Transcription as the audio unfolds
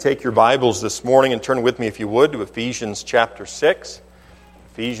Take your Bibles this morning and turn with me, if you would, to Ephesians chapter 6.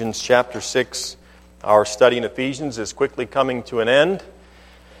 Ephesians chapter 6. Our study in Ephesians is quickly coming to an end.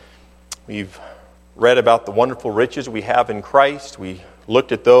 We've read about the wonderful riches we have in Christ. We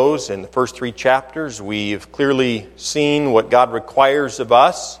looked at those in the first 3 chapters. We've clearly seen what God requires of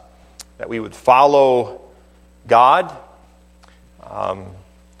us, that we would follow God, that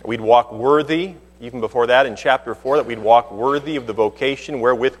we'd walk worthy. Even before that, in chapter 4, that we'd walk worthy of the vocation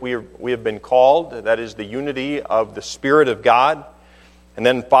wherewith we have been called. That is the unity of the Spirit of God. And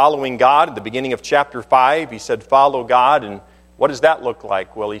then following God, at the beginning of chapter 5, he said, follow God. And what does that look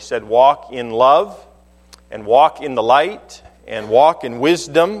like? Well, he said, walk in love, and walk in the light, and walk in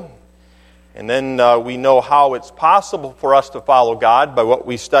wisdom. And then we know how it's possible for us to follow God by what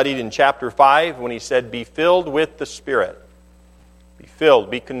we studied in chapter 5 when he said, be filled with the Spirit. Be filled,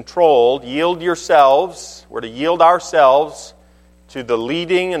 be controlled, yield yourselves. We're to yield ourselves to the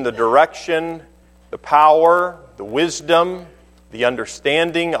leading and the direction, the power, the wisdom, the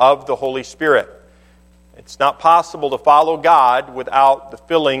understanding of the Holy Spirit. It's not possible to follow God without the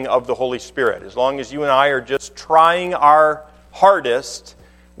filling of the Holy Spirit. As long as you and I are just trying our hardest,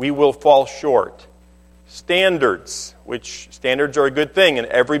 we will fall short. Standards, which standards are a good thing, and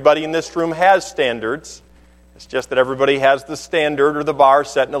everybody in this room has standards. It's just that everybody has the standard or the bar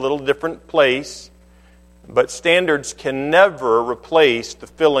set in a little different place. But standards can never replace the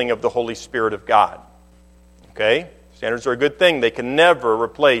filling of the Holy Spirit of God. Okay? Standards are a good thing. They can never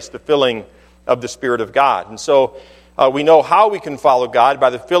replace the filling of the Spirit of God. And so we know how we can follow God by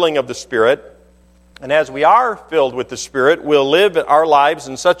the filling of the Spirit. And as we are filled with the Spirit, we'll live our lives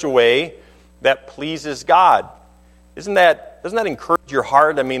in such a way that pleases God. Doesn't that encourage your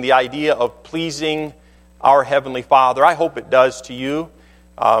heart? I mean, the idea of pleasing our Heavenly Father. I hope it does to you.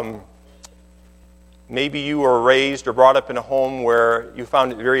 Maybe you were raised or brought up in a home where you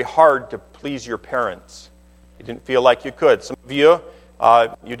found it very hard to please your parents. You didn't feel like you could. Some of you,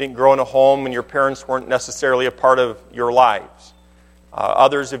 you didn't grow in a home and your parents weren't necessarily a part of your lives.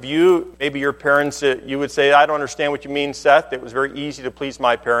 Others of you, maybe your parents, you would say, I don't understand what you mean, Seth. It was very easy to please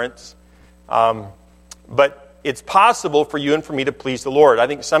my parents. But it's possible for you and for me to please the Lord. I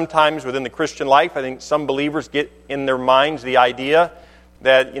think sometimes within the Christian life, I think some believers get in their minds the idea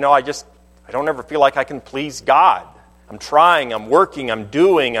that, I don't ever feel like I can please God. I'm trying, I'm working, I'm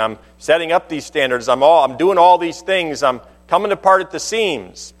doing, I'm setting up these standards, I'm doing all these things, I'm coming apart at the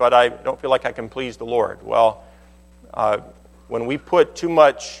seams, but I don't feel like I can please the Lord. Well, when we put too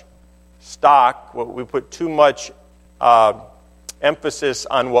much stock, we put too much emphasis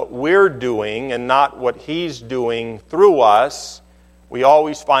on what we're doing and not what He's doing through us, we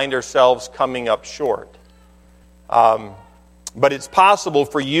always find ourselves coming up short. But it's possible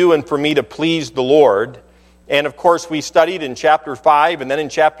for you and for me to please the Lord. And of course, we studied in chapter 5 and then in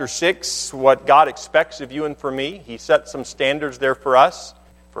chapter 6 what God expects of you and for me. He set some standards there for us.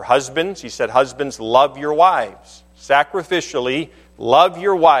 For husbands, He said, husbands, love your wives. Sacrificially, love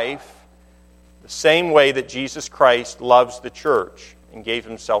your wife the same way that Jesus Christ loves the church and gave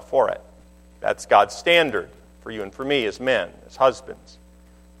Himself for it. That's God's standard for you and for me as men, as husbands.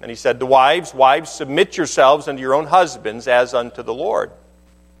 And He said to wives, submit yourselves unto your own husbands as unto the Lord.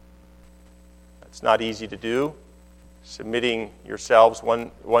 That's not easy to do, submitting yourselves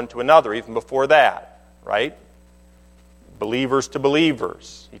one to another, even before that, right? Believers to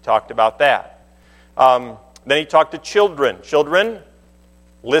believers. He talked about that. Then He talked to children. Children,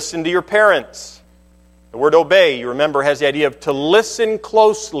 listen to your parents. The word obey, you remember, has the idea of to listen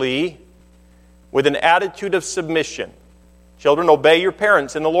closely with an attitude of submission. Children, obey your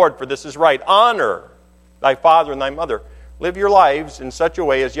parents in the Lord, for this is right. Honor thy father and thy mother. Live your lives in such a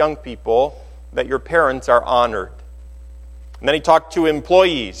way as young people that your parents are honored. And then He talked to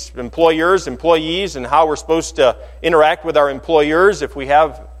employees, employers, employees, and how we're supposed to interact with our employers if we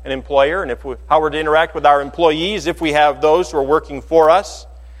have an employer, and how we're to interact with our employees if we have those who are working for us.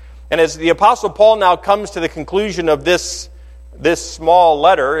 And as the Apostle Paul now comes to the conclusion of this small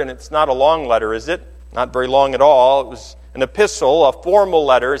letter, and it's not a long letter, is it? Not very long at all. It was an epistle, a formal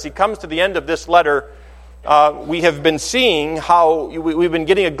letter. As he comes to the end of this letter, we have been seeing how we've been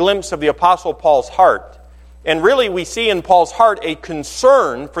getting a glimpse of the Apostle Paul's heart. And really we see in Paul's heart a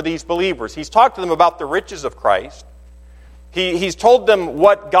concern for these believers. He's talked to them about the riches of Christ. He's told them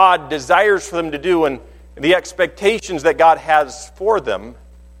what God desires for them to do and the expectations that God has for them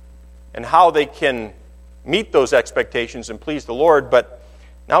and how they can meet those expectations and please the Lord. But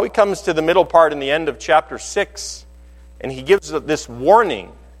now he comes to the middle part in the end of chapter 6, and he gives this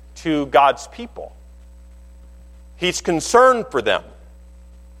warning to God's people. He's concerned for them.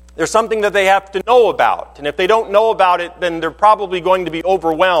 There's something that they have to know about. And if they don't know about it, then they're probably going to be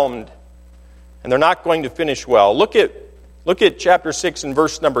overwhelmed. And they're not going to finish well. Look at chapter 6 and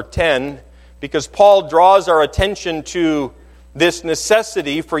verse number 10, because Paul draws our attention to this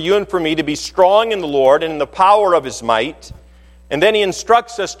necessity for you and for me to be strong in the Lord and in the power of His might. And then he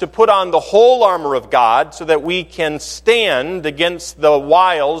instructs us to put on the whole armor of God so that we can stand against the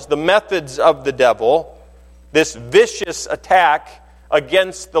wiles, the methods of the devil, this vicious attack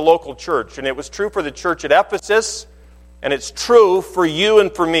against the local church. And it was true for the church at Ephesus, and it's true for you and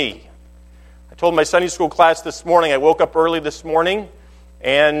for me. I told my Sunday school class this morning, I woke up early this morning,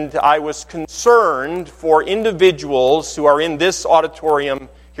 and I was concerned for individuals who are in this auditorium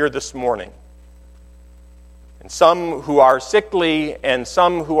here this morning. And some who are sickly and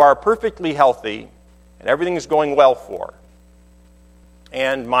some who are perfectly healthy, and everything is going well for.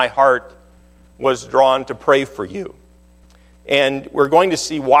 And my heart was drawn to pray for you. And we're going to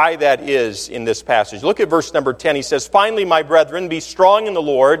see why that is in this passage. Look at verse number 10. He says, "Finally, my brethren, be strong in the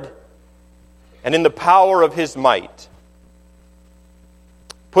Lord and in the power of His might.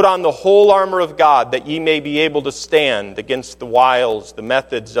 Put on the whole armor of God, that ye may be able to stand against the wiles, the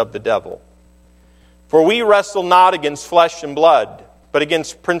methods of the devil. For we wrestle not against flesh and blood, but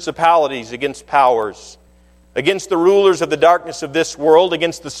against principalities, against powers, against the rulers of the darkness of this world,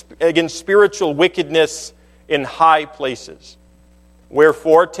 against spiritual wickedness in high places.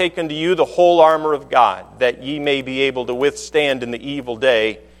 Wherefore, take unto you the whole armor of God, that ye may be able to withstand in the evil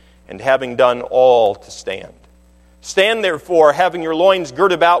day, and having done all to stand. Stand therefore, having your loins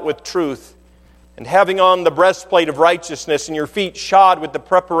girt about with truth, and having on the breastplate of righteousness, and your feet shod with the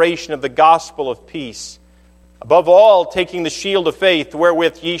preparation of the gospel of peace. Above all, taking the shield of faith,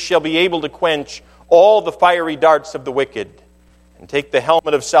 wherewith ye shall be able to quench all the fiery darts of the wicked. And take the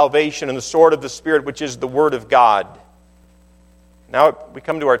helmet of salvation and the sword of the Spirit, which is the word of God." Now we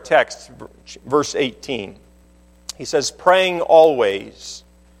come to our text, verse 18. He says, "Praying always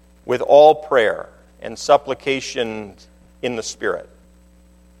with all prayer and supplication in the Spirit,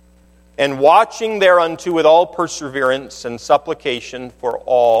 and watching thereunto with all perseverance and supplication for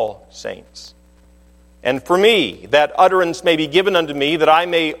all saints. And for me, that utterance may be given unto me, that I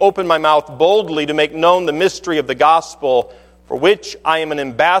may open my mouth boldly to make known the mystery of the gospel, for which I am an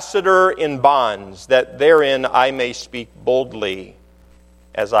ambassador in bonds, that therein I may speak boldly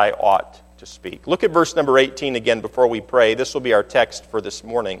as I ought to speak." Look at verse number 18 again before we pray. This will be our text for this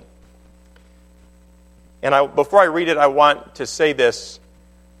morning. And before I read it, I want to say this.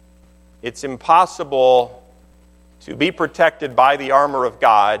 It's impossible to be protected by the armor of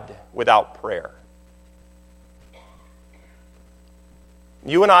God without prayer.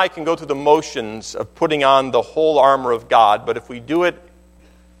 You and I can go through the motions of putting on the whole armor of God, but if we do it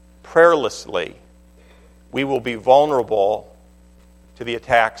prayerlessly, we will be vulnerable to the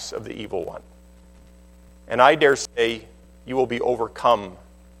attacks of the evil one. And I dare say you will be overcome.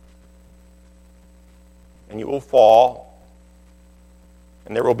 And you will fall.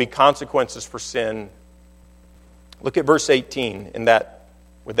 And there will be consequences for sin. Look at verse 18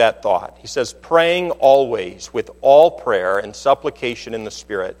 with that thought. He says, "Praying always with all prayer and supplication in the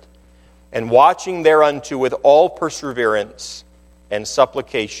Spirit, and watching thereunto with all perseverance and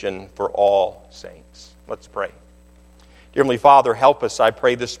supplication for all saints." Let's pray. Dear Heavenly Father, help us, I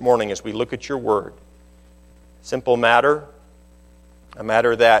pray, this morning as we look at your word. Simple matter, a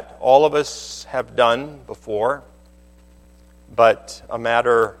matter that all of us have done before, but a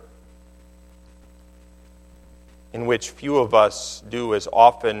matter in which few of us do as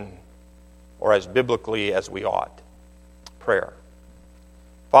often or as biblically as we ought. Prayer.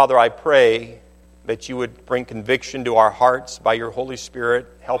 Father, I pray that you would bring conviction to our hearts by your Holy Spirit.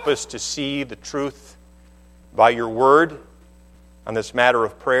 Help us to see the truth by your word on this matter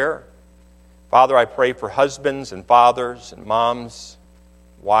of prayer. Father, I pray for husbands and fathers and moms,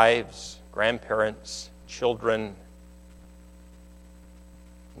 wives, grandparents, children,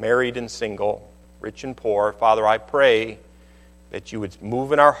 married and single, rich and poor. Father, I pray that you would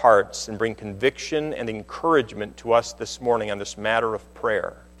move in our hearts and bring conviction and encouragement to us this morning on this matter of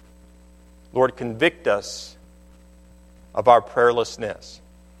prayer. Lord, convict us of our prayerlessness.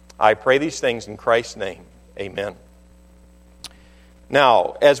 I pray these things in Christ's name. Amen.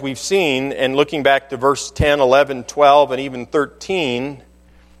 Now, as we've seen, and looking back to verse 10, 11, 12, and even 13,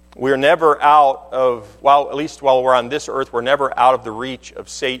 we're never out of, well, at least while we're on this earth, we're never out of the reach of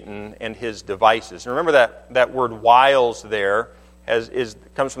Satan and his devices. And remember that word wiles there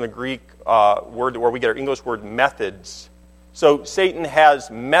comes from the Greek word where we get our English word methods. So Satan has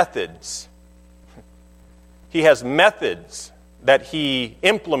methods. He has methods that he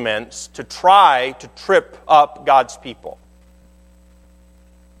implements to try to trip up God's people.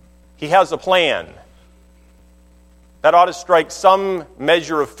 He has a plan. That ought to strike some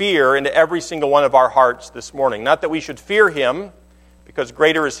measure of fear into every single one of our hearts this morning. Not that we should fear Him, because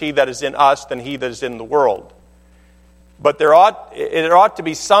greater is He that is in us than he that is in the world. But there ought to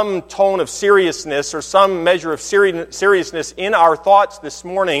be some tone of seriousness or some measure of seriousness in our thoughts this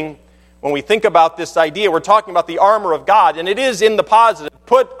morning when we think about this idea. We're talking about the armor of God, and it is in the positive.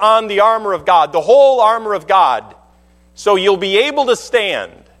 Put on the armor of God, the whole armor of God, so you'll be able to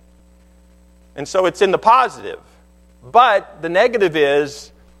stand. And so it's in the positive. But the negative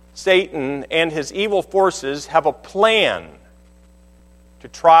is Satan and his evil forces have a plan to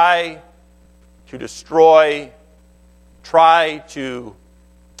try to destroy, try to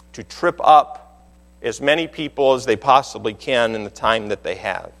trip up as many people as they possibly can in the time that they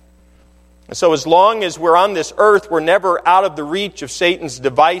have. And so as long as we're on this earth, we're never out of the reach of Satan's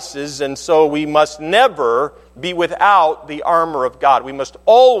devices, and so we must never be without the armor of God. We must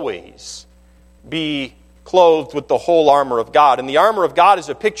always be clothed with the whole armor of God. And the armor of God is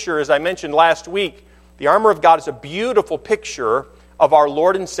a picture, as I mentioned last week, the armor of God is a beautiful picture of our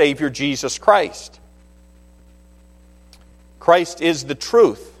Lord and Savior Jesus Christ. Christ is the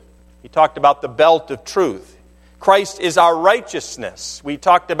truth. He talked about the belt of truth. Christ is our righteousness. We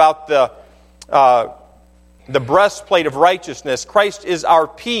talked about the breastplate of righteousness. Christ is our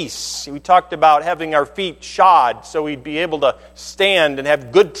peace. We talked about having our feet shod so we'd be able to stand and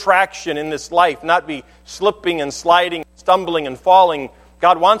have good traction in this life, not be slipping and sliding, stumbling and falling.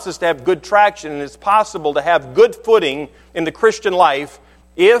 God wants us to have good traction, and it's possible to have good footing in the Christian life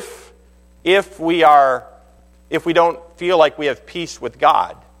if we don't feel like we have peace with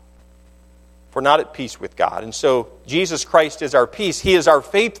God. If we're not at peace with God. And so Jesus Christ is our peace. He is our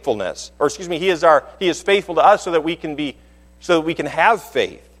faithfulness. He is faithful to us so that we can have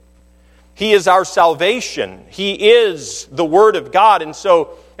faith. He is our salvation. He is the Word of God. And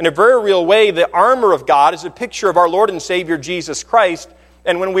so in a very real way, the armor of God is a picture of our Lord and Savior Jesus Christ.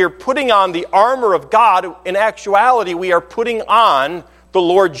 And when we are putting on the armor of God, in actuality, we are putting on the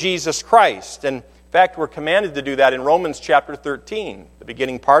Lord Jesus Christ. And in fact, we're commanded to do that in Romans chapter 13. The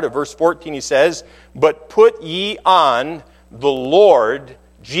beginning part of verse 14, he says, "But put ye on the Lord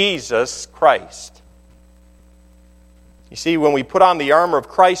Jesus Christ." You see, when we put on the armor of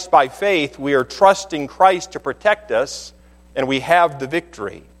Christ by faith, we are trusting Christ to protect us, and we have the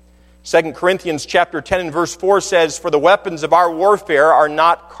victory. 2 Corinthians chapter 10 and verse 4 says, "For the weapons of our warfare are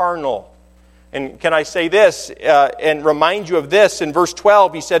not carnal." And can I say this and remind you of this? In verse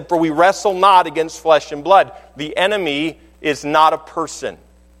 12, he said, "For we wrestle not against flesh and blood." The enemy is not a person.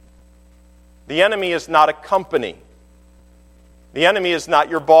 The enemy is not a company. The enemy is not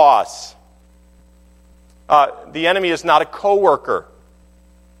your boss. The enemy is not a coworker.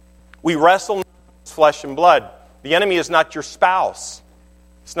 We wrestle not against flesh and blood. The enemy is not your spouse.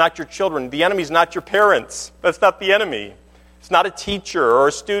 It's not your children. The enemy is not your parents. That's not the enemy. It's not a teacher or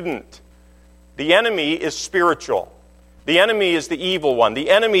a student. The enemy is spiritual. The enemy is the evil one.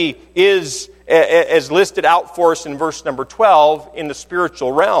 The enemy is, as listed out for us in verse number 12, in the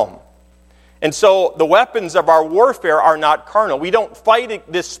spiritual realm. And so the weapons of our warfare are not carnal. We don't fight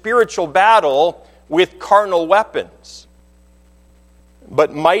this spiritual battle with carnal weapons.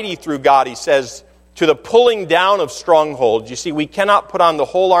 But mighty through God, he says, to the pulling down of strongholds. You see, we cannot put on the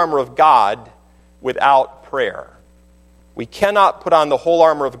whole armor of God without prayer. We cannot put on the whole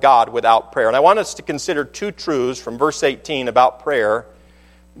armor of God without prayer. And I want us to consider two truths from verse 18 about prayer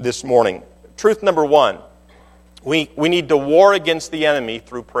this morning. Truth number one, we need to war against the enemy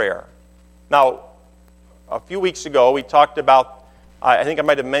through prayer. Now, a few weeks ago we talked about, I think I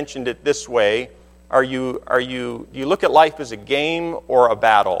might have mentioned it this way, do you look at life as a game or a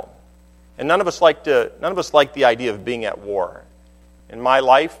battle? And none of us like the idea of being at war. In my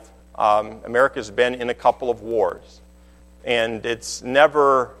life, America's been in a couple of wars. And it's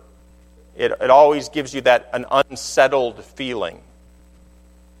never, it always gives you an unsettled feeling.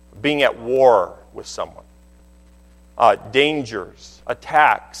 Being at war with someone. Dangers,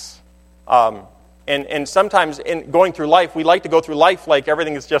 attacks. And sometimes in going through life, we like to go through life like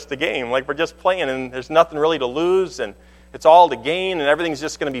everything is just a game. Like we're just playing and there's nothing really to lose and it's all to gain and everything's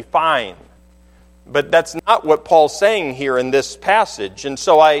just going to be fine. But that's not what Paul's saying here in this passage. And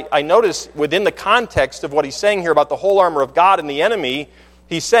so I notice within the context of what he's saying here about the whole armor of God and the enemy,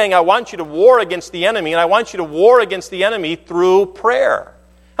 he's saying, I want you to war against the enemy, and I want you to war against the enemy through prayer.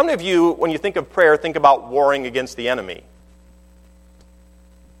 How many of you, when you think of prayer, think about warring against the enemy?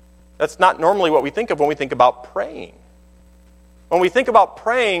 That's not normally what we think of when we think about praying. When we think about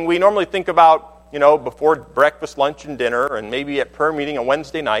praying, we normally think about, before breakfast, lunch, and dinner, and maybe at prayer meeting on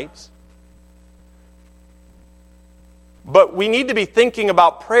Wednesday nights. But we need to be thinking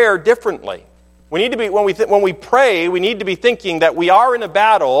about prayer differently. We need to be, when we pray, we need to be thinking that we are in a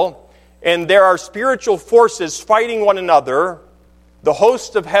battle and there are spiritual forces fighting one another, the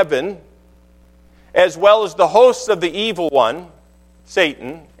host of heaven, as well as the hosts of the evil one,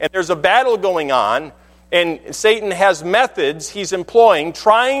 Satan. And there's a battle going on, and Satan has methods he's employing,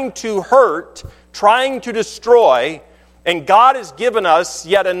 trying to hurt, trying to destroy, and God has given us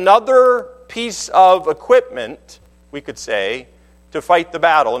yet another piece of equipment, we could say, to fight the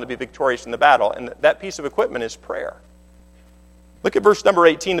battle and to be victorious in the battle. And that piece of equipment is prayer. Look at verse number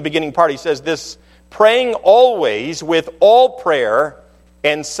 18, the beginning part. He says this, praying always with all prayer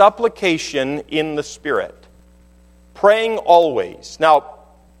and supplication in the Spirit. Praying always. Now,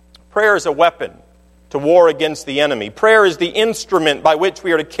 prayer is a weapon to war against the enemy. Prayer is the instrument by which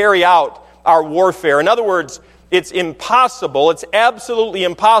we are to carry out our warfare. In other words, it's impossible, it's absolutely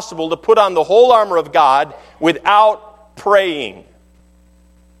impossible to put on the whole armor of God without praying,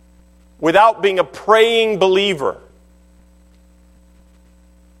 without being a praying believer.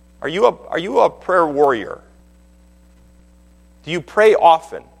 Are you a prayer warrior? Do you pray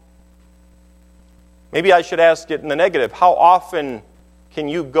often? Maybe I should ask it in the negative. How often can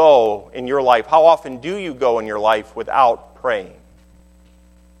you go in your life? How often do you go in your life without praying?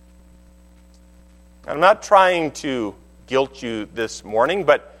 I'm not trying to guilt you this morning,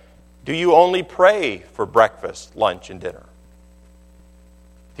 but do you only pray for breakfast, lunch, and dinner?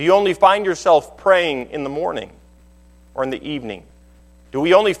 Do you only find yourself praying in the morning or in the evening? Do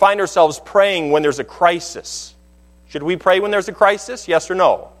we only find ourselves praying when there's a crisis? Should we pray when there's a crisis? Yes or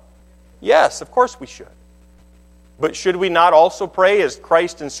no? Yes, of course we should. But should we not also pray as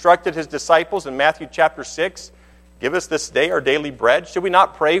Christ instructed his disciples in Matthew chapter 6? Give us this day our daily bread. Should we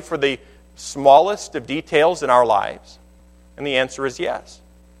not pray for the smallest of details in our lives? And the answer is yes.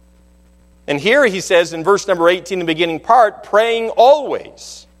 And here he says in verse number 18, the beginning part, praying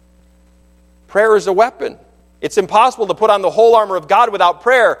always. Prayer is a weapon. It's impossible to put on the whole armor of God without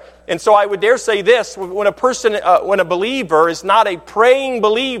prayer. And so I would dare say this, when a believer is not a praying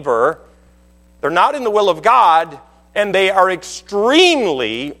believer, they're not in the will of God, and they are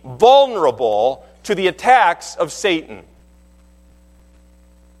extremely vulnerable to the attacks of Satan.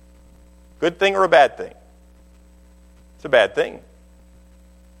 Good thing or a bad thing? It's a bad thing.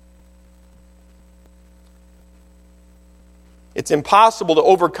 It's impossible to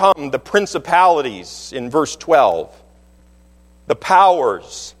overcome the principalities in verse 12, the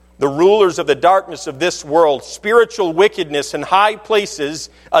powers, the rulers of the darkness of this world, spiritual wickedness in high places,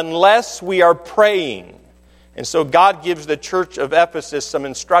 unless we are praying. And so God gives the church of Ephesus some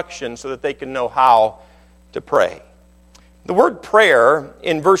instruction so that they can know how to pray. The word prayer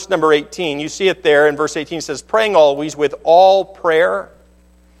in verse number 18, you see it there in verse 18, it says, praying always with all prayer.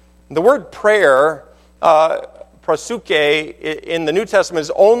 The word prayer, proseuche, in the New Testament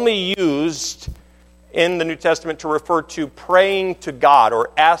is only used in the New Testament to refer to praying to God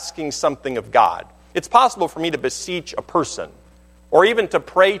or asking something of God. It's possible for me to beseech a person or even to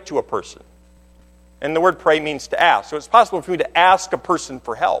pray to a person. And the word pray means to ask. So it's possible for me to ask a person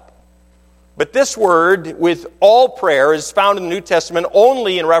for help. But this word, with all prayer, is found in the New Testament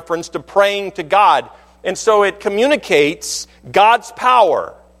only in reference to praying to God. And so it communicates God's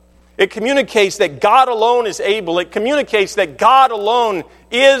power. It communicates that God alone is able. It communicates that God alone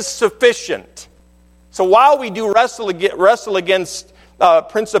is sufficient. So while we do wrestle against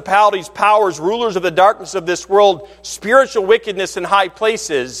principalities, powers, rulers of the darkness of this world, spiritual wickedness in high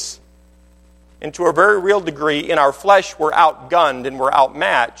places, and to a very real degree in our flesh we're outgunned and we're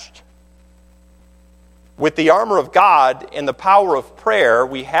outmatched, with the armor of God and the power of prayer,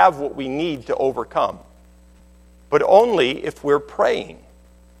 we have what we need to overcome. But only if we're praying.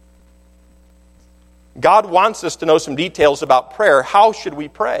 God wants us to know some details about prayer. How should we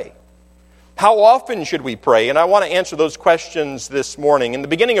pray? How often should we pray? And I want to answer those questions this morning. In the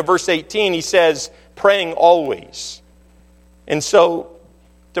beginning of verse 18, he says, praying always. And so,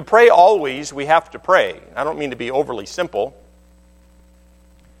 to pray always, we have to pray. I don't mean to be overly simple.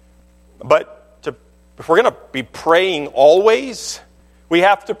 But if we're going to be praying always, we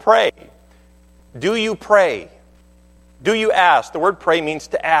have to pray. Do you pray? Do you ask? The word pray means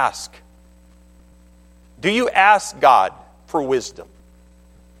to ask. Do you ask God for wisdom?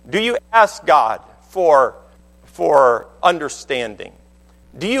 Do you ask God for understanding?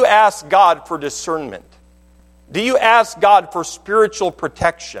 Do you ask God for discernment? Do you ask God for spiritual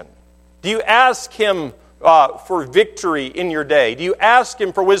protection? Do you ask Him for victory in your day? Do you ask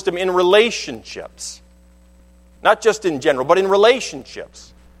Him for wisdom in relationships? Not just in general, but in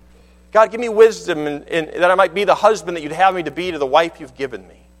relationships. God, give me wisdom that I might be the husband that you'd have me to be to the wife you've given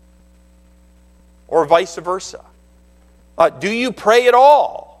me. Or vice versa. Do you pray at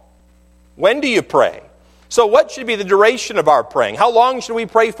all? When do you pray? So what should be the duration of our praying? How long should we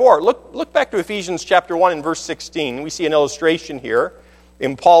pray for? Look back to Ephesians chapter 1 and verse 16. We see an illustration here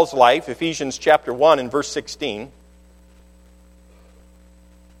in Paul's life, Ephesians chapter 1 and verse 16.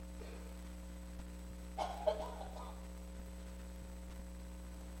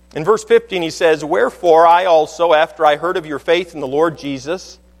 In verse 15 he says, "Wherefore I also, after I heard of your faith in the Lord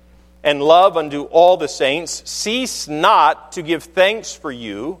Jesus, and love unto all the saints, cease not to give thanks for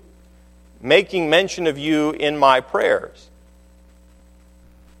you, making mention of you in my prayers."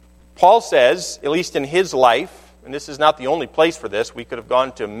 Paul says, at least in his life, and this is not the only place for this, we could have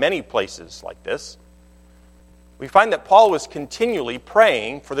gone to many places like this, we find that Paul was continually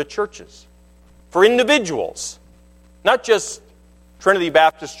praying for the churches, for individuals, not just Trinity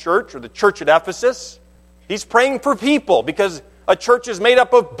Baptist Church or the church at Ephesus. He's praying for people because a church is made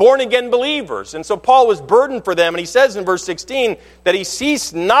up of born-again believers. And so Paul was burdened for them, and he says in verse 16 that he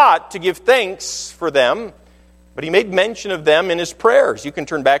ceased not to give thanks for them, but he made mention of them in his prayers. You can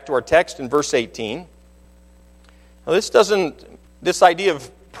turn back to our text in verse 18. Now this idea of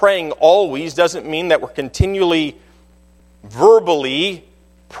praying always doesn't mean that we're continually verbally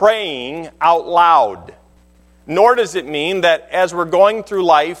praying out loud. Nor does it mean that as we're going through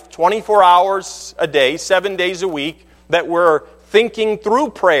life 24 hours a day, 7 days a week, that we're thinking through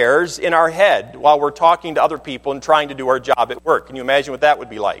prayers in our head while we're talking to other people and trying to do our job at work. Can you imagine what that would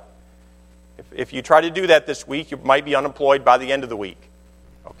be like? If you try to do that this week, you might be unemployed by the end of the week.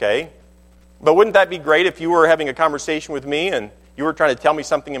 Okay? But wouldn't that be great if you were having a conversation with me and you were trying to tell me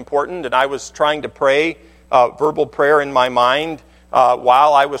something important and I was trying to pray verbal prayer in my mind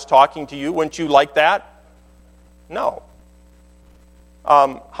while I was talking to you? Wouldn't you like that? No.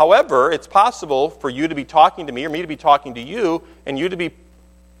 However, it's possible for you to be talking to me or me to be talking to you and you to be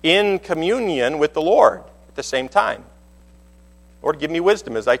in communion with the Lord at the same time. Lord, give me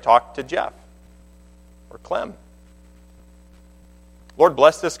wisdom as I talk to Jeff or Clem. Lord,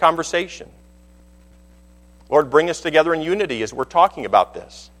 bless this conversation. Lord, bring us together in unity as we're talking about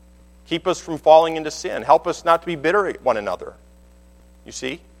this. Keep us from falling into sin. Help us not to be bitter at one another. You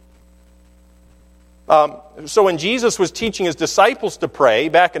see? So when Jesus was teaching his disciples to pray,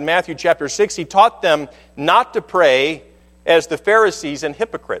 back in Matthew chapter 6, he taught them not to pray as the Pharisees and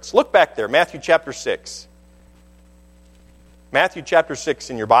hypocrites. Look back there, Matthew chapter 6. Matthew chapter 6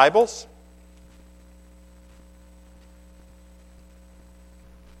 in your Bibles.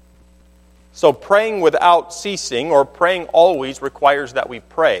 So praying without ceasing, or praying always, requires that we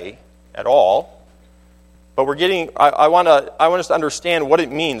pray at all. But I want us to understand what it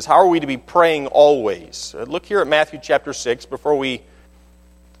means. How are we to be praying always? Look here at Matthew chapter 6 before we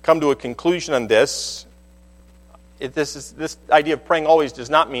come to a conclusion on this. This idea of praying always does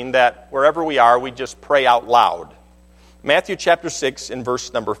not mean that wherever we are, we just pray out loud. Matthew chapter 6 in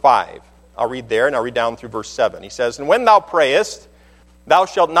verse number 5. I'll read there and I'll read down through verse 7. He says, "And when thou prayest, thou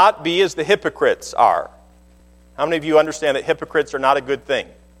shalt not be as the hypocrites are." How many of you understand that hypocrites are not a good thing?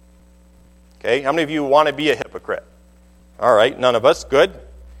 Okay, how many of you want to be a hypocrite? All right, none of us. Good.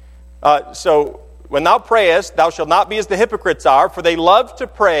 So, when thou prayest, thou shalt not be as the hypocrites are, for they love to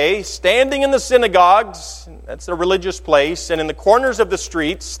pray, standing in the synagogues, that's a religious place, and in the corners of the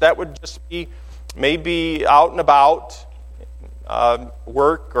streets, that would just be maybe out and about,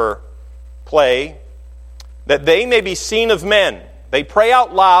 work or play, that they may be seen of men. They pray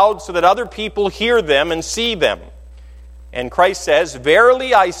out loud so that other people hear them and see them. And Christ says,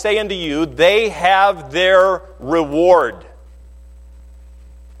 "Verily I say unto you, they have their reward."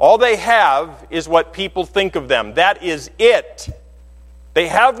 All they have is what people think of them. That is it. They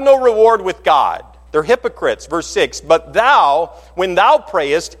have no reward with God. They're hypocrites. Verse 6, "But thou, when thou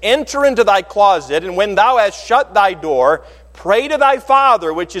prayest, enter into thy closet, and when thou hast shut thy door, pray to thy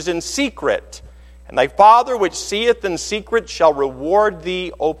Father which is in secret. And thy Father which seeth in secret shall reward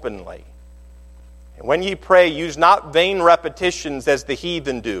thee openly. And when ye pray, use not vain repetitions as the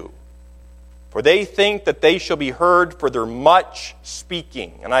heathen do, for they think that they shall be heard for their much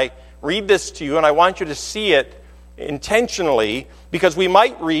speaking." And I read this to you, and I want you to see it intentionally, because we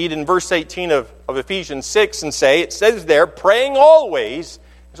might read in verse 18 of Ephesians 6 and say, it says there, praying always.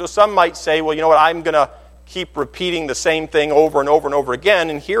 So some might say, well, you know what, I'm going to keep repeating the same thing over and over and over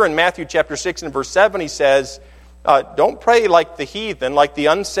again. And here in Matthew chapter 6 and verse 7, he says, don't pray like the heathen, like the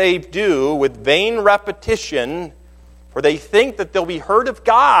unsaved do, with vain repetition, for they think that they'll be heard of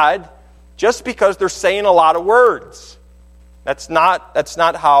God just because they're saying a lot of words. That's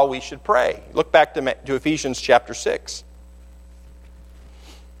not how we should pray. Look back to Ephesians chapter 6.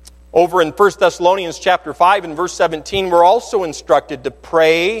 Over in 1 Thessalonians chapter 5 and verse 17, we're also instructed to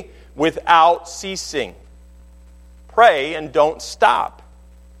pray without ceasing. Pray and don't stop.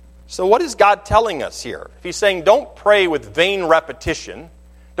 So what is God telling us here? If he's saying don't pray with vain repetition,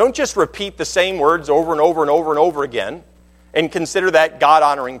 don't just repeat the same words over and over and over and over again and consider that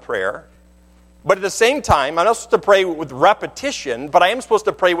God-honoring prayer. But at the same time, I'm not supposed to pray with repetition, but I am supposed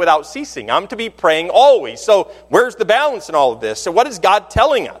to pray without ceasing. I'm to be praying always. So where's the balance in all of this? So what is God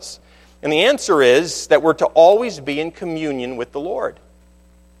telling us? And the answer is that we're to always be in communion with the Lord.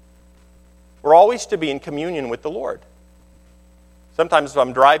 We're always to be in communion with the Lord. Sometimes if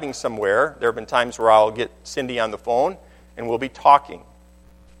I'm driving somewhere, there have been times where I'll get Cindy on the phone and we'll be talking.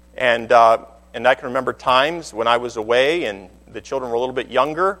 And I can remember times when I was away and the children were a little bit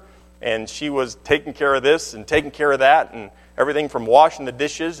younger and she was taking care of this and taking care of that and everything from washing the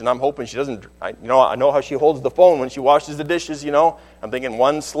dishes. And I'm hoping she doesn't, I know how she holds the phone when she washes the dishes, I'm thinking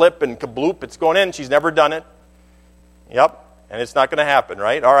one slip and kabloop, it's going in. She's never done it. Yep, and it's not going to happen,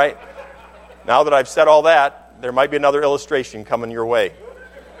 right? All right. Now that I've said all that, there might be another illustration coming your way.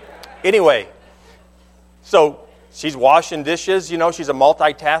 Anyway, so she's washing dishes, she's a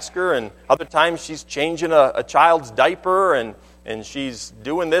multitasker, and other times she's changing a child's diaper, and she's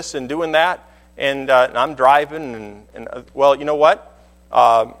doing this and doing that, and I'm driving, and well, you know what?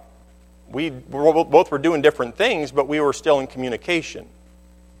 We both were doing different things, but we were still in communication.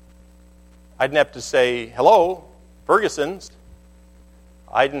 I didn't have to say, hello, Ferguson's.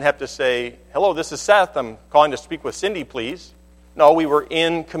 I didn't have to say, hello, this is Seth. I'm calling to speak with Cindy, please. No, we were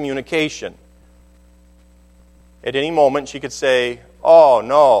in communication. At any moment, she could say, oh,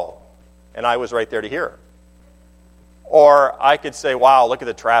 no, and I was right there to hear her. Or I could say, wow, look at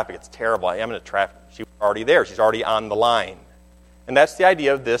the traffic. It's terrible. I am in the traffic. She was already there. She's already on the line. And that's the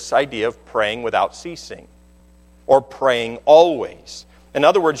idea of praying without ceasing, or praying always. In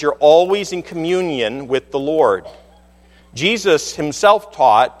other words, you're always in communion with the Lord. Jesus himself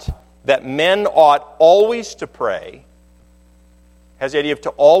taught that men ought always to pray, has the idea of to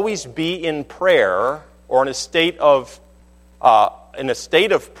always be in prayer or in a state of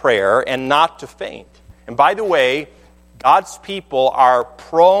prayer and not to faint. And by the way, God's people are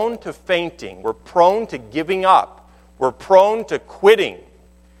prone to fainting. We're prone to giving up. We're prone to quitting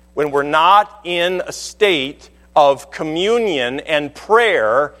when we're not in a state of communion and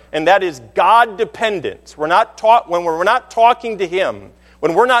prayer, and that is God-dependent. When we're not talking to Him,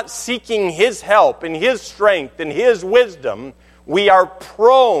 when we're not seeking His help and His strength and His wisdom, we are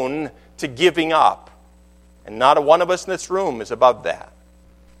prone to giving up. And not a one of us in this room is above that.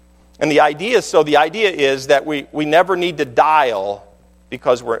 And the idea is that we never need to dial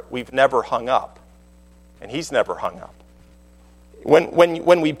because we've never hung up. And He's never hung up.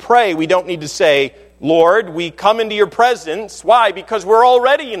 When we pray, we don't need to say, Lord, we come into your presence. Why? Because we're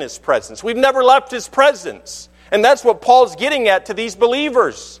already in His presence. We've never left His presence. And that's what Paul's getting at to these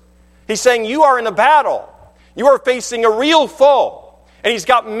believers. He's saying, you are in a battle. You are facing a real foe. And he's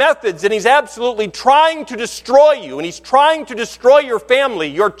got methods, and he's absolutely trying to destroy you. And he's trying to destroy your family,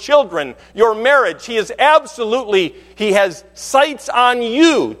 your children, your marriage. He has sights on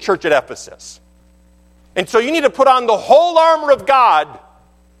you, church at Ephesus. And so you need to put on the whole armor of God.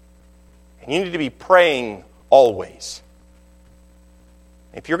 And you need to be praying always.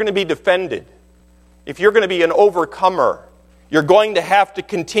 If you're going to be defended, if you're going to be an overcomer, you're going to have to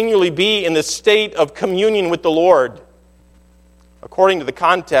continually be in the state of communion with the Lord. According to the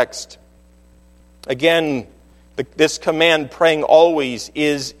context, again, this command, praying always,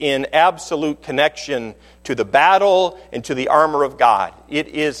 is in absolute connection to the battle and to the armor of God. It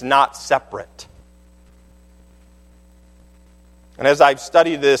is not separate. And as I've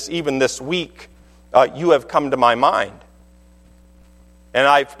studied this, even this week, you have come to my mind. And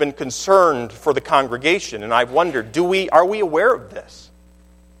I've been concerned for the congregation, and I've wondered, are we aware of this?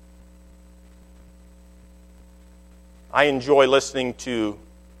 I enjoy listening to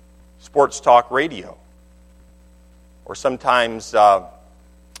sports talk radio, or sometimes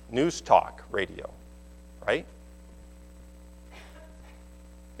news talk radio, right?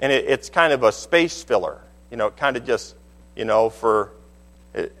 And it's kind of a space filler, kind of just, for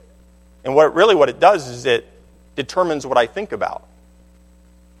it. And what it does is it determines what I think about.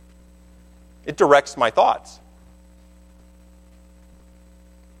 It directs my thoughts.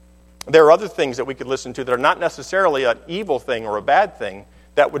 There are other things that we could listen to that are not necessarily an evil thing or a bad thing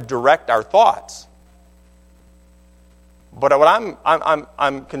that would direct our thoughts. But what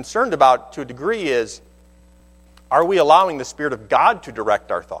I'm concerned about to a degree is, are we allowing the Spirit of God to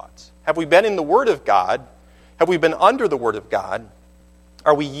direct our thoughts? Have we been in the Word of God? Have we been under the Word of God?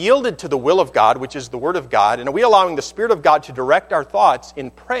 Are we yielded to the will of God, which is the Word of God? And are we allowing the Spirit of God to direct our thoughts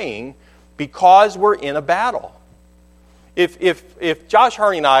in praying because we're in a battle? If Josh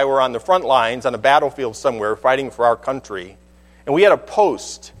Harney and I were on the front lines on a battlefield somewhere fighting for our country, and we had a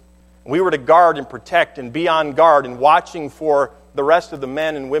post, and we were to guard and protect and be on guard and watching for the rest of the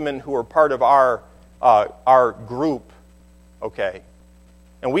men and women who were part of our group, okay,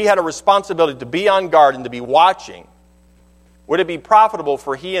 and we had a responsibility to be on guard and to be watching, would it be profitable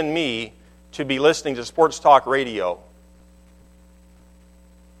for he and me to be listening to sports talk radio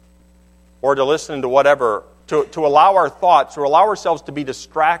or to listen to whatever, to allow our thoughts or allow ourselves to be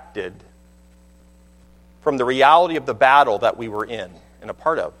distracted from the reality of the battle that we were in and a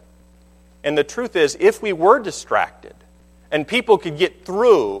part of? And the truth is, if we were distracted and people could get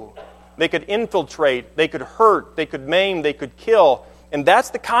through, they could infiltrate, they could hurt, they could maim, they could kill. And that's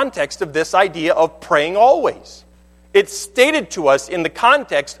the context of this idea of praying always. It's stated to us in the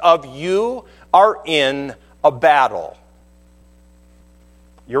context of you are in a battle.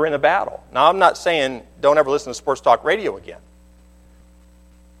 You're in a battle. Now, I'm not saying don't ever listen to sports talk radio again.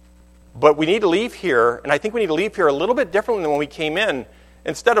 But we need to leave here, and I think we need to leave here a little bit differently than when we came in.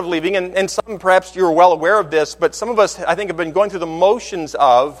 Instead of leaving, and some perhaps you're well aware of this, but some of us, I think, have been going through the motions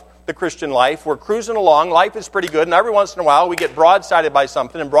of the Christian life. We're cruising along, life is pretty good, and every once in a while we get broadsided by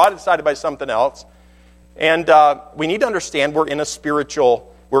something and broadsided by something else. And we need to understand we're in a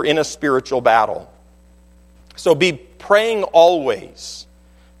spiritual battle. So be praying always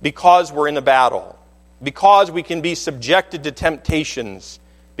because we're in a battle, because we can be subjected to temptations,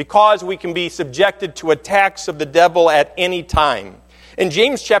 because we can be subjected to attacks of the devil at any time. In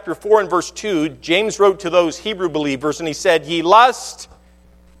James chapter 4 and verse 2, James wrote to those Hebrew believers, and he said, "Ye lust,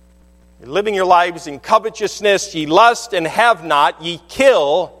 you're living your lives in covetousness, ye lust and have not, ye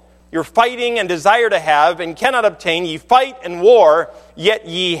kill, you're fighting and desire to have and cannot obtain, ye fight and war, yet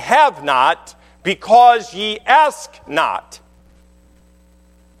ye have not, because ye ask not."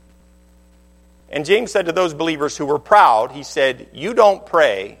 And James said to those believers who were proud, he said, "You don't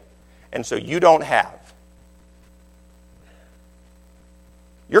pray, and so you don't have."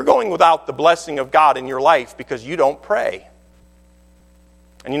 You're going without the blessing of God in your life because you don't pray.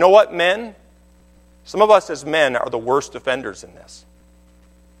 And you know what, men? Some of us as men are the worst offenders in this.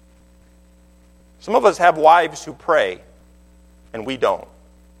 Some of us have wives who pray, and we don't.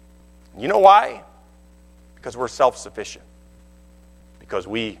 You know why? Because we're self-sufficient. Because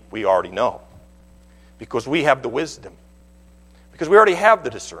we already know. Because we have the wisdom. Because we already have the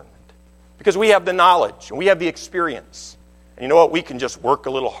discernment. Because we have the knowledge, and we have the experience. And you know what? We can just work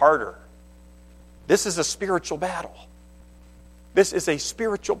a little harder. This is a spiritual battle. This is a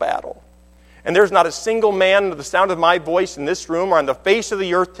spiritual battle. And there's not a single man under the sound of my voice in this room or on the face of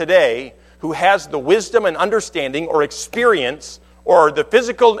the earth today who has the wisdom and understanding or experience or the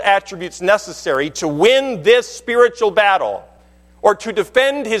physical attributes necessary to win this spiritual battle or to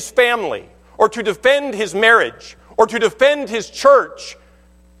defend his family or to defend his marriage or to defend his church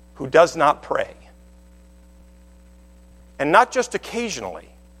who does not pray. And not just occasionally,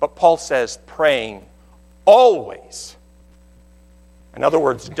 but Paul says praying always. In other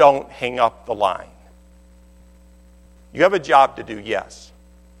words, don't hang up the line. You have a job to do, yes.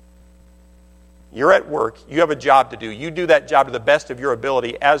 You're at work, you have a job to do. You do that job to the best of your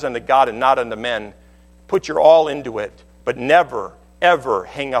ability as unto God and not unto men. Put your all into it, but never, ever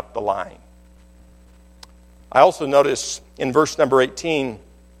hang up the line. I also notice in verse number 18,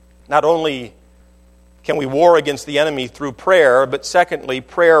 not only can we war against the enemy through prayer, but secondly,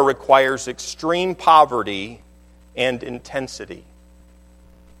 prayer requires extreme poverty and intensity.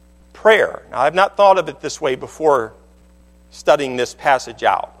 Prayer. Now, I've not thought of it this way before studying this passage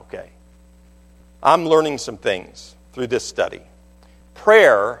out, okay? I'm learning some things through this study.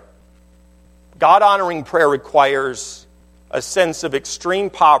 Prayer, God-honoring prayer requires a sense of extreme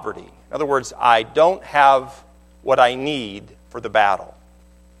poverty. In other words, I don't have what I need for the battle.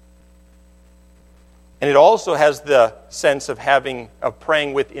 And it also has the sense of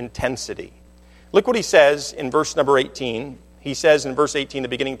praying with intensity. Look what he says in verse number 18. He says in verse 18, the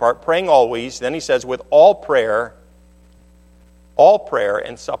beginning part, praying always. Then he says, with all prayer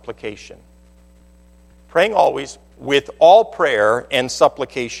and supplication. Praying always with all prayer and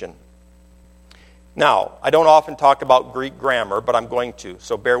supplication. Now, I don't often talk about Greek grammar, but I'm going to,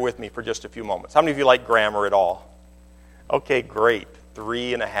 so bear with me for just a few moments. How many of you like grammar at all? Okay, great.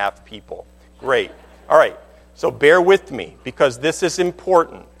 3.5 people. Great. All right, so bear with me because this is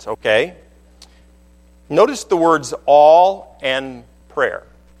important, okay? Notice the words all and prayer.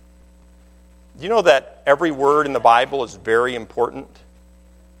 Do you know that every word in the Bible is very important?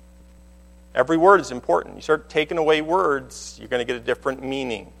 Every word is important. You start taking away words, you're going to get a different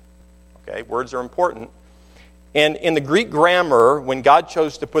meaning. Okay, words are important. And in the Greek grammar, when God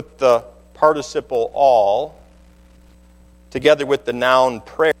chose to put the participle all, together with the noun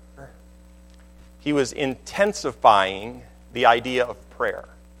prayer, he was intensifying the idea of prayer.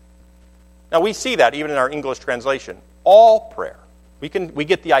 Now we see that even in our English translation. All prayer. We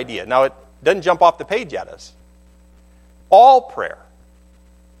get the idea. Now it doesn't jump off the page at us. All prayer.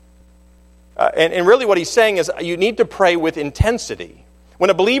 And really what he's saying is you need to pray with intensity. When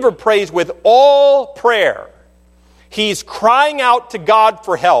a believer prays with all prayer, he's crying out to God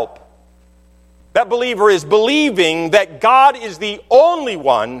for help. That believer is believing that God is the only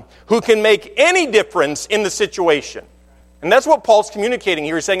one who can make any difference in the situation. And that's what Paul's communicating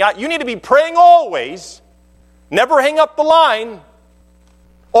here. He's saying, you need to be praying always, never hang up the line,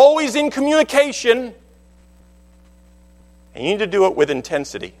 always in communication, and you need to do it with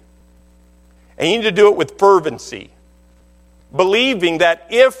intensity. And you need to do it with fervency, believing that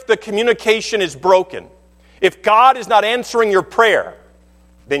if the communication is broken, if God is not answering your prayer,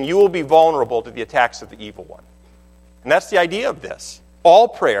 then you will be vulnerable to the attacks of the evil one. And that's the idea of this. All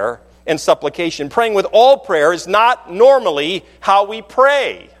prayer and supplication. Praying with all prayer is not normally how we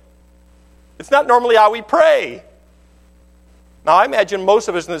pray. It's not normally how we pray. Now, I imagine most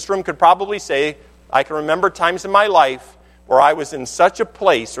of us in this room could probably say, I can remember times in my life where I was in such a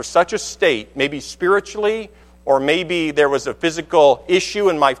place or such a state, maybe spiritually, or maybe there was a physical issue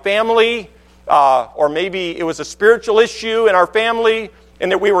in my family, or maybe it was a spiritual issue in our family,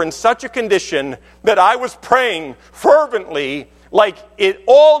 and that we were in such a condition that I was praying fervently like it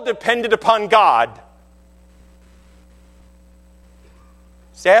all depended upon God.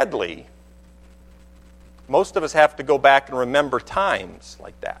 Sadly, most of us have to go back and remember times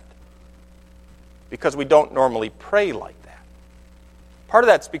like that because we don't normally pray like that. Part of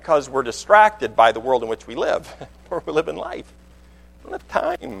that's because we're distracted by the world in which we live, where we live in life. We don't have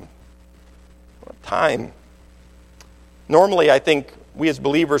time. We don't have time. Normally, I think we as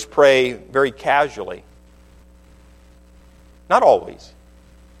believers pray very casually. Not always.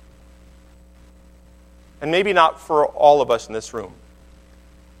 And maybe not for all of us in this room.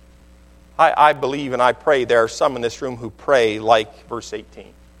 I believe and I pray there are some in this room who pray like verse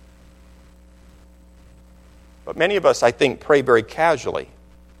 18. But many of us, I think, pray very casually.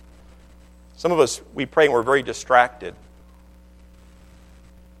 Some of us, we pray and we're very distracted.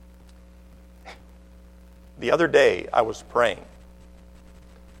 The other day, I was praying.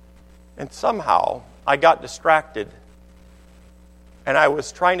 And somehow, I got distracted. And I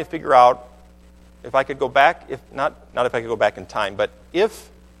was trying to figure out if I could go back, if not if I could go back in time, but if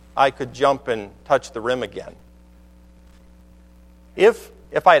I could jump and touch the rim again. If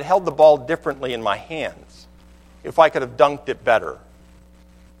I had held the ball differently in my hands, if I could have dunked it better.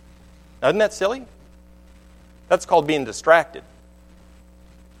 Now, isn't that silly? That's called being distracted.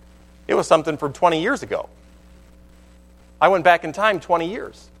 It was something from 20 years ago. I went back in time 20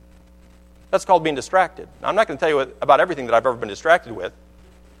 years. That's called being distracted. Now, I'm not going to tell you about everything that I've ever been distracted with.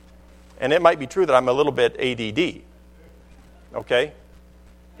 And it might be true that I'm a little bit ADD. Okay?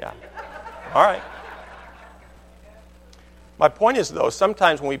 Yeah. All right. My point is, though,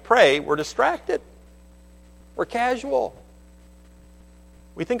 sometimes when we pray, we're distracted. We're casual.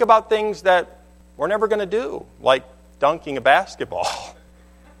 We think about things that we're never going to do, like dunking a basketball.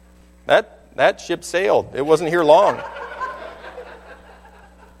 That ship sailed. It wasn't here long.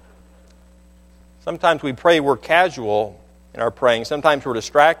 Sometimes we pray we're casual in our praying. Sometimes we're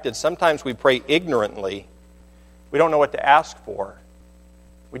distracted. Sometimes we pray ignorantly. We don't know what to ask for.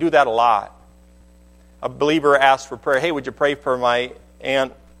 We do that a lot. A believer asks for prayer. Hey, would you pray for my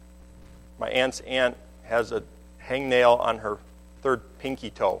aunt? My aunt's aunt has a hangnail on her third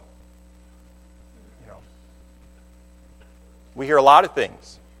pinky toe. You know, we hear a lot of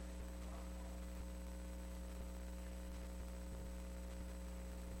things.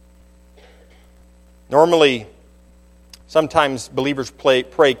 Normally, sometimes believers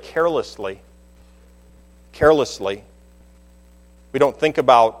pray carelessly. Carelessly. We don't think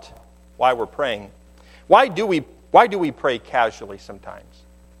about why we're praying. Why do we pray casually sometimes?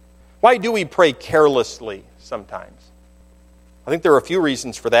 Why do we pray carelessly sometimes? I think there are a few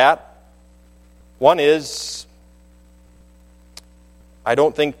reasons for that. One is, I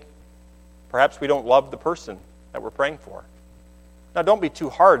don't think, perhaps we don't love the person that we're praying for. Now, don't be too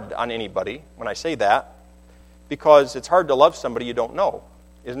hard on anybody when I say that, because it's hard to love somebody you don't know.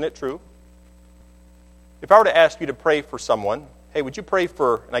 Isn't it true? If I were to ask you to pray for someone, hey, would you pray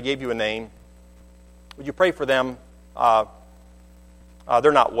for, and I gave you a name, would you pray for them,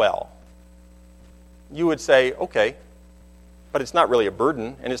 they're not well? You would say, okay, but it's not really a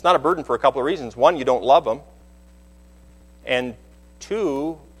burden, and it's not a burden for a couple of reasons. One, you don't love them, and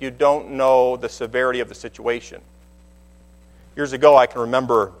two, you don't know the severity of the situation. Years ago, I can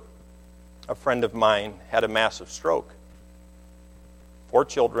remember a friend of mine had a massive stroke. 4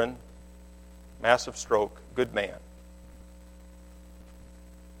 children, massive stroke, good man.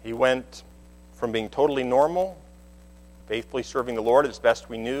 He went from being totally normal, faithfully serving the Lord as best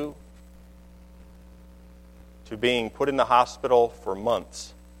we knew, to being put in the hospital for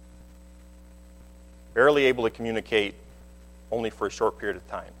months, barely able to communicate, only for a short period of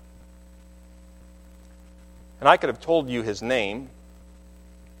time. And I could have told you his name,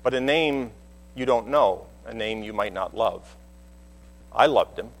 but a name you don't know, a name you might not love. I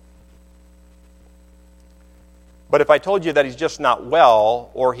loved him. But if I told you that he's just not well,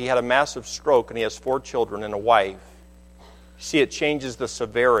 or he had a massive stroke and he has 4 children and a wife, see, it changes the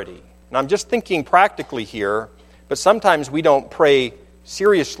severity. And I'm just thinking practically here, but sometimes we don't pray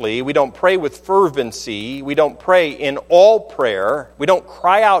seriously, we don't pray with fervency, we don't pray in all prayer, we don't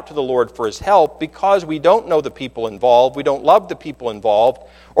cry out to the Lord for his help because we don't know the people involved, we don't love the people involved,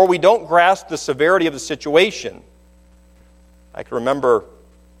 or we don't grasp the severity of the situation. I can remember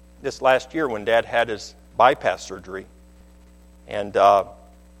this last year when Dad had his bypass surgery, and Mr.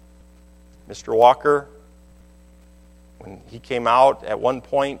 Walker, when he came out at one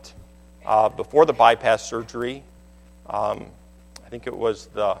point before the bypass surgery, I think it was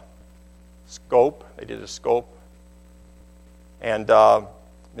the scope. They did a scope. And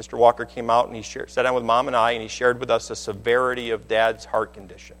Mr. Walker came out and he sat down with Mom and I, and he shared with us the severity of Dad's heart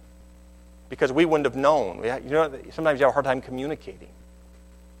condition. Because we wouldn't have known. Sometimes you have a hard time communicating.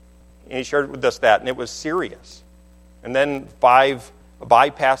 And he shared with us that, and it was serious. And then 5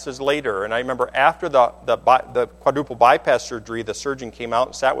 bypasses later, and I remember after the quadruple bypass surgery, the surgeon came out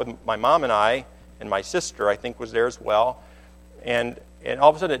and sat with my mom and I, and my sister, I think, was there as well. And all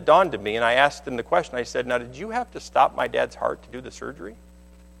of a sudden it dawned on me, and I asked him the question. I said, now, did you have to stop my dad's heart to do the surgery?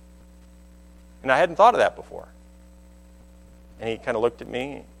 And I hadn't thought of that before. And he kind of looked at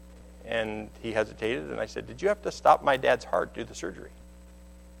me, and he hesitated, and I said, did you have to stop my dad's heart to do the surgery?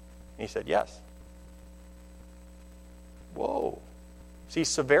 And he said, yes. Whoa. See,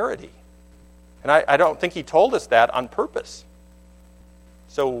 severity. And I don't think he told us that on purpose.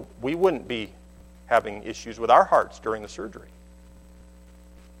 So we wouldn't be having issues with our hearts during the surgery.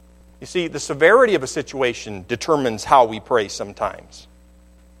 You see, the severity of a situation determines how we pray sometimes.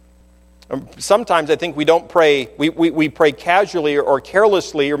 Sometimes I think we don't pray, we pray casually or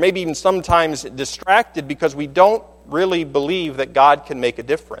carelessly, or maybe even sometimes distracted because we don't really believe that God can make a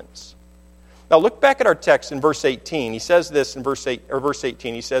difference. Now look back at our text in verse 18. He says this in verse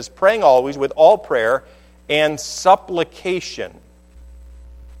 18. He says, praying always with all prayer and supplication.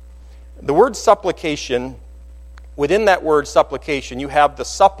 The word supplication, within that word supplication, you have the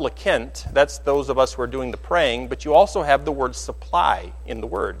supplicant, that's those of us who are doing the praying, but you also have the word supply in the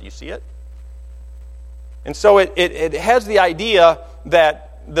word. Do you see it? And so it has the idea that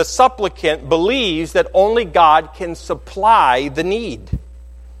the supplicant believes that only God can supply the need.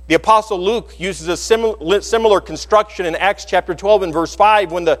 The Apostle Luke uses a similar construction in Acts chapter 12 and verse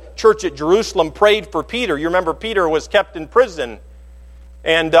 5 when the church at Jerusalem prayed for Peter. You remember Peter was kept in prison,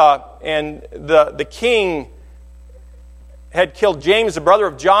 and the king had killed James, the brother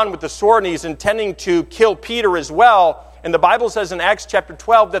of John, with the sword, and he's intending to kill Peter as well. And the Bible says in Acts chapter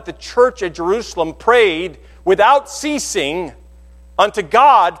 12 that the church at Jerusalem prayed without ceasing unto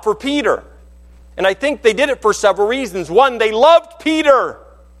God for Peter. And I think they did it for several reasons. 1, they loved Peter.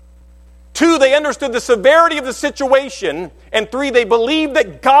 2, they understood the severity of the situation. And 3, they believed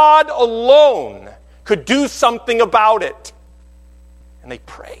that God alone could do something about it. And they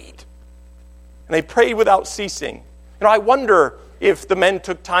prayed. And they prayed without ceasing. I wonder if the men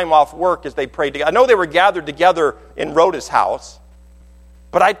took time off work as they prayed together. I know they were gathered together in Rhoda's house,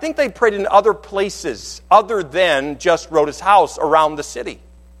 but I think they prayed in other places other than just Rhoda's house around the city.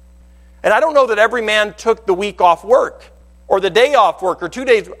 And I don't know that every man took the week off work or the day off work or 2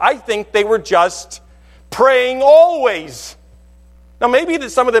 days. I think they were just praying always. Now, maybe that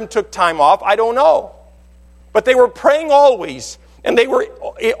some of them took time off. I don't know. But they were praying always. And they were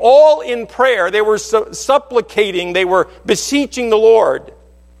all in prayer. They were supplicating. They were beseeching the Lord.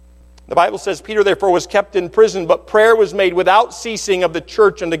 The Bible says, Peter therefore was kept in prison, but prayer was made without ceasing of the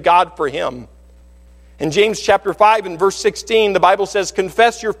church unto God for him. In James chapter 5 and verse 16, the Bible says,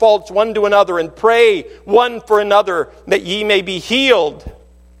 confess your faults one to another and pray one for another that ye may be healed.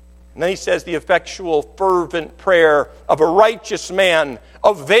 And then he says, the effectual fervent prayer of a righteous man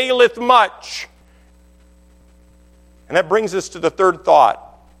availeth much. And that brings us to the third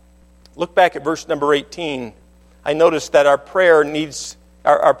thought. Look back at verse number 18. I noticed that our prayer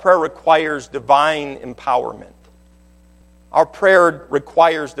requires divine empowerment. Our prayer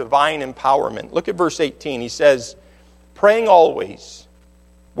requires divine empowerment. Look at verse 18. He says, praying always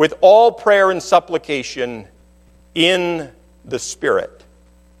with all prayer and supplication in the Spirit.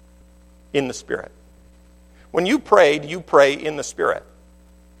 In the Spirit. When you pray, do you pray in the Spirit?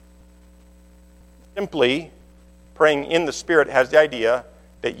 Simply, praying in the Spirit has the idea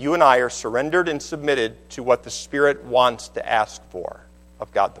that you and I are surrendered and submitted to what the Spirit wants to ask for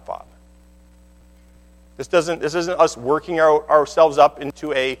of God the Father. This isn't us working ourselves up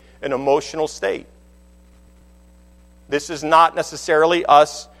into an emotional state. This is not necessarily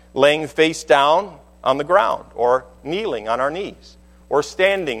us laying face down on the ground or kneeling on our knees or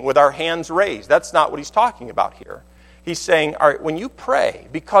standing with our hands raised. That's not what he's talking about here. He's saying, all right, when you pray,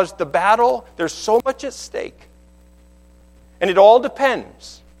 because the battle, there's so much at stake, and it all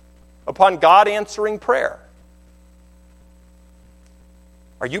depends upon God answering prayer.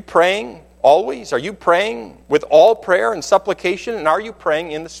 Are you praying always? Are you praying with all prayer and supplication? And are you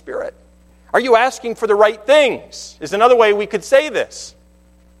praying in the Spirit? Are you asking for the right things? Is another way we could say this.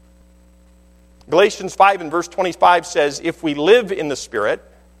 Galatians 5 and verse 25 says, if we live in the Spirit,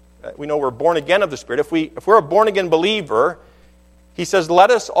 we know we're born again of the Spirit. If we're a born again believer, he says, let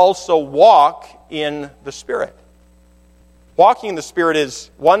us also walk in the Spirit. Walking in the Spirit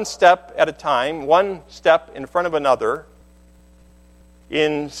is one step at a time, one step in front of another,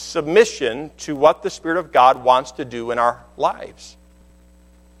 in submission to what the Spirit of God wants to do in our lives.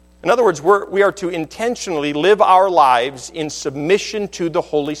 In other words, we are to intentionally live our lives in submission to the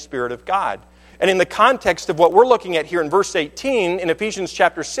Holy Spirit of God. And in the context of what we're looking at here in verse 18, in Ephesians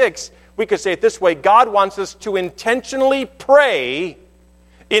chapter 6, we could say it this way: God wants us to intentionally pray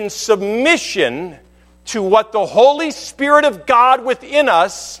in submission to what the Holy Spirit of God within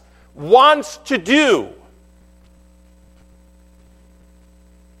us wants to do.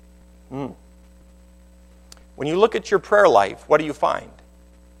 When you look at your prayer life, what do you find?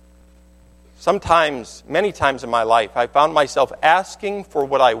 Sometimes, many times in my life, I found myself asking for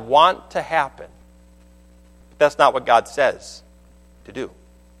what I want to happen. But that's not what God says to do.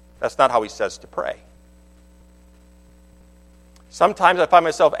 That's not how He says to pray. Sometimes I find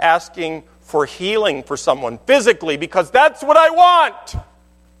myself asking for healing for someone physically because that's what I want.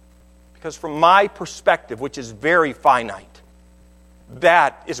 Because from my perspective, which is very finite,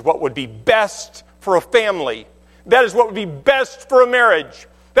 that is what would be best for a family. That is what would be best for a marriage.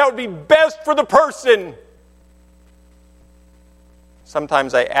 That would be best for the person.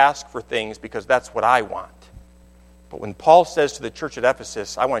 Sometimes I ask for things because that's what I want. But when Paul says to the church at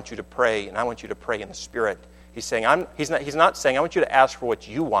Ephesus, I want you to pray, and I want you to pray in the Spirit, he's saying, he's not saying, I want you to ask for what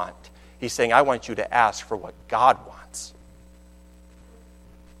you want. He's saying, I want you to ask for what God wants.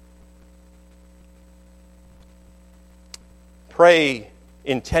 Pray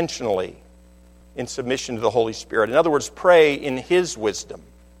intentionally in submission to the Holy Spirit. In other words, pray in His wisdom.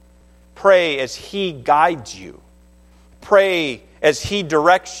 Pray as He guides you. Pray as He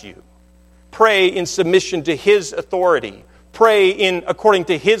directs you. Pray in submission to His authority. Pray according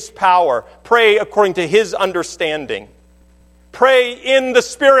to His power. Pray according to His understanding. Pray in the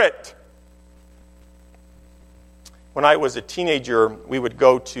Spirit. When I was a teenager, we would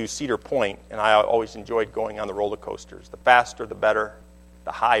go to Cedar Point, and I always enjoyed going on the roller coasters. The faster, the better.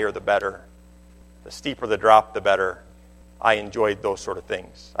 The higher, the better. The steeper the drop, the better. I enjoyed those sort of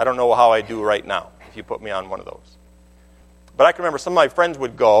things. I don't know how I do right now if you put me on one of those. But I can remember some of my friends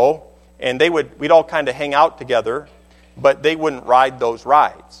would go, and we'd all kind of hang out together, but they wouldn't ride those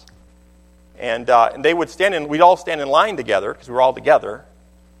rides. And they would we'd all stand in line together because we were all together.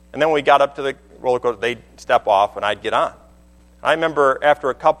 And then when we got up to the roller coaster, they'd step off and I'd get on. I remember after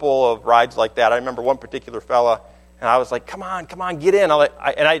a couple of rides like that, I remember one particular fella, and I was like, come on, get in.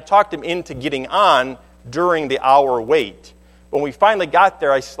 And I talked him into getting on during the hour wait. When we finally got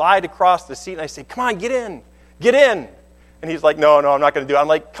there, I slide across the seat and I say, come on, get in. And he's like, no, I'm not going to do it. I'm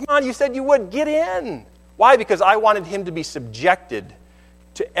like, come on, you said you would, get in. Why? Because I wanted him to be subjected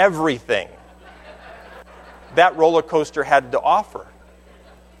to everything that roller coaster had to offer.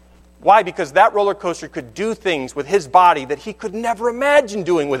 Why? Because that roller coaster could do things with his body that he could never imagine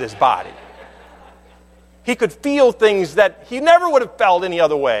doing with his body. He could feel things that he never would have felt any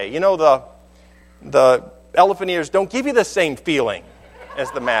other way. You know, the elephant ears don't give you the same feeling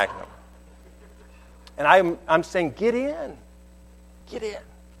as the Magnum. And I'm saying, get in. He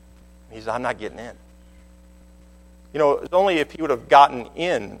says, I'm not getting in. You know, it's only if he would have gotten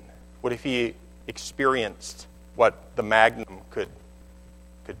in would if he experienced what the Magnum could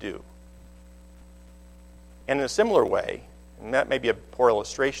do. And in a similar way, and that may be a poor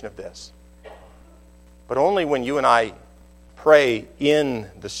illustration of this, but only when you and I pray in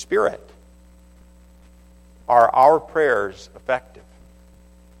the Spirit are our prayers effective.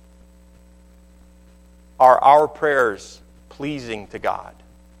 Are our prayers pleasing to God?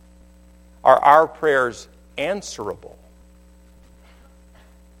 Are our prayers answerable?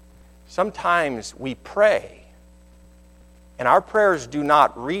 sometimes we pray, and our prayers do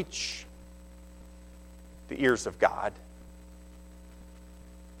not reach the ears of God.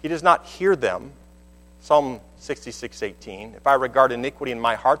 He does not hear them. Psalm 66:18, if I regard iniquity in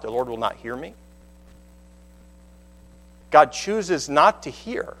my heart, the Lord will not hear me. God chooses not to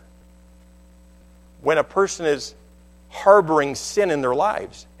hear when a person is harboring sin in their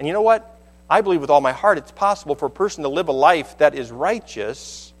lives. And you know what? I believe with all my heart it's possible for a person to live a life that is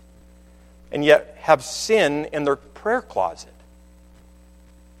righteous and yet have sin in their prayer closet.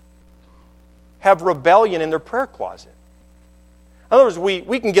 Have rebellion in their prayer closet. In other words,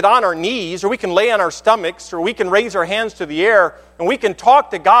 we can get on our knees, or we can lay on our stomachs, or we can raise our hands to the air, and we can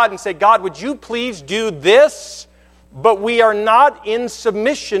talk to God and say, God, would you please do this? But we are not in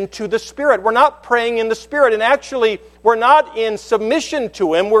submission to the Spirit. We're not praying in the Spirit. And actually, we're not in submission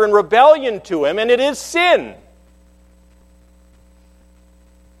to Him. We're in rebellion to Him, and it is sin.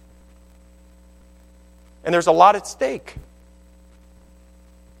 And there's a lot at stake.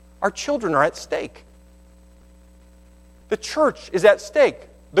 Our children are at stake. The church is at stake.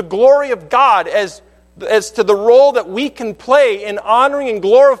 The glory of God as to the role that we can play in honoring and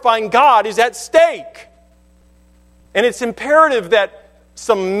glorifying God is at stake. And it's imperative that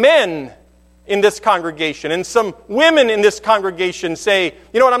some men in this congregation and some women in this congregation say,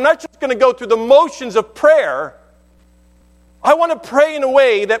 you know what, I'm not just going to go through the motions of prayer. I want to pray in a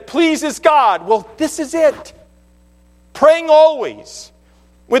way that pleases God. Well, this is it. Praying always,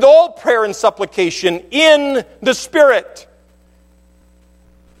 with all prayer and supplication, in the Spirit.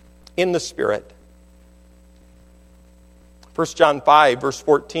 In the Spirit. 1 John 5, verse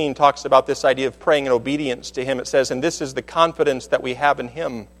 14, talks about this idea of praying in obedience to Him. It says, and this is the confidence that we have in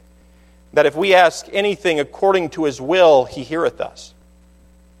Him, that if we ask anything according to His will, He heareth us.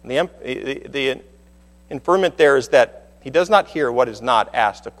 And the inferment there is that He does not hear what is not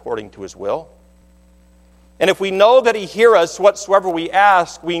asked according to His will. And if we know that He hears us whatsoever we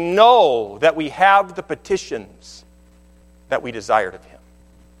ask, we know that we have the petitions that we desired of Him.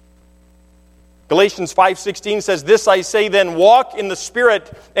 Galatians 5:16 says, this I say then, walk in the Spirit,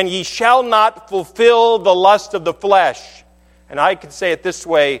 and ye shall not fulfill the lust of the flesh. And I could say it this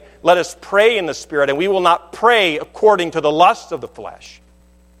way, let us pray in the Spirit, and we will not pray according to the lust of the flesh.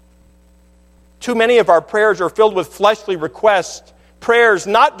 Too many of our prayers are filled with fleshly requests, prayers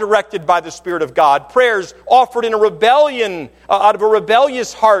not directed by the Spirit of God, prayers offered in a rebellion, out of a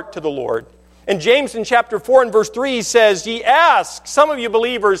rebellious heart to the Lord. And James in chapter 4 and verse 3 he says, ye ask, some of you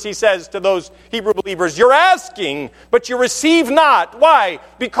believers, he says to those Hebrew believers, you're asking, but you receive not. Why?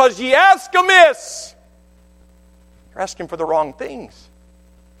 Because ye ask amiss. You're asking for the wrong things.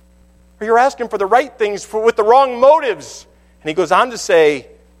 Or you're asking for the right things with the wrong motives. And he goes on to say,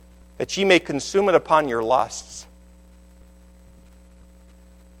 that ye may consume it upon your lusts.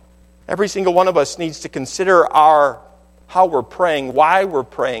 Every single one of us needs to consider how we're praying, why we're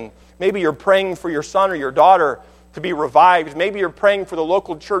praying. Maybe you're praying for your son or your daughter to be revived. Maybe you're praying for the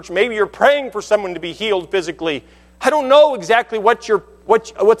local church. Maybe you're praying for someone to be healed physically. I don't know exactly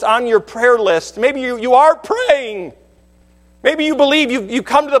what's on your prayer list. Maybe you are praying. Maybe you believe you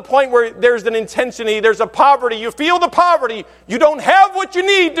come to the point where there's an intensity, there's a poverty. You feel the poverty. You don't have what you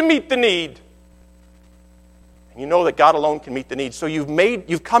need to meet the need. And you know that God alone can meet the need. So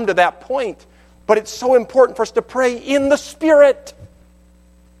you've come to that point. But it's so important for us to pray in the Spirit.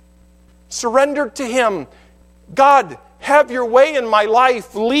 Surrender to Him. God, have your way in my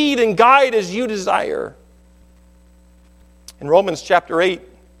life. Lead and guide as you desire. In Romans chapter 8,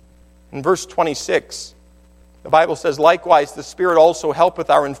 in verse 26, the Bible says, likewise the Spirit also helpeth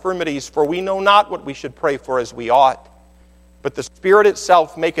our infirmities, for we know not what we should pray for as we ought. But the Spirit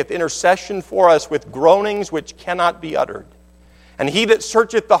itself maketh intercession for us with groanings which cannot be uttered. And he that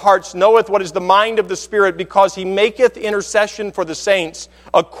searcheth the hearts knoweth what is the mind of the Spirit, because he maketh intercession for the saints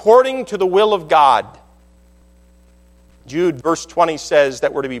according to the will of God. Jude, verse 20, says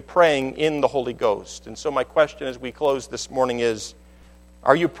that we're to be praying in the Holy Ghost. And so my question as we close this morning is,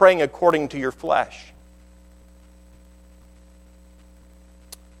 are you praying according to your flesh?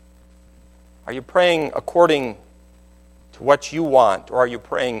 Are you praying according to what you want, or are you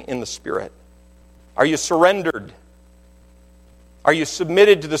praying in the Spirit? Are you surrendered? Are you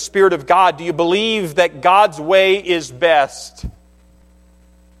submitted to the Spirit of God? Do you believe that God's way is best?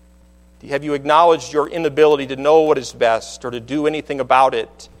 Have you acknowledged your inability to know what is best or to do anything about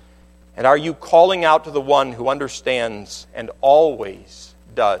it? And are you calling out to the one who understands and always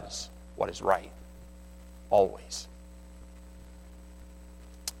does what is right? Always.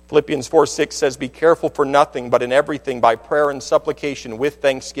 Philippians 4:6 says, be careful for nothing, but in everything by prayer and supplication with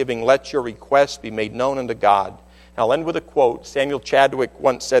thanksgiving let your requests be made known unto God. I'll end with a quote. Samuel Chadwick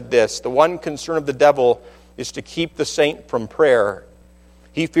once said this: "The one concern of the devil is to keep the saint from prayer.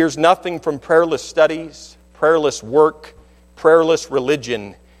 He fears nothing from prayerless studies, prayerless work, prayerless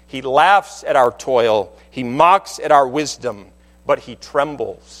religion. He laughs at our toil. He mocks at our wisdom, but he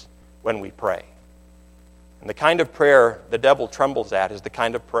trembles when we pray." And the kind of prayer the devil trembles at is the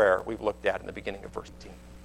kind of prayer we've looked at in the beginning of verse 18.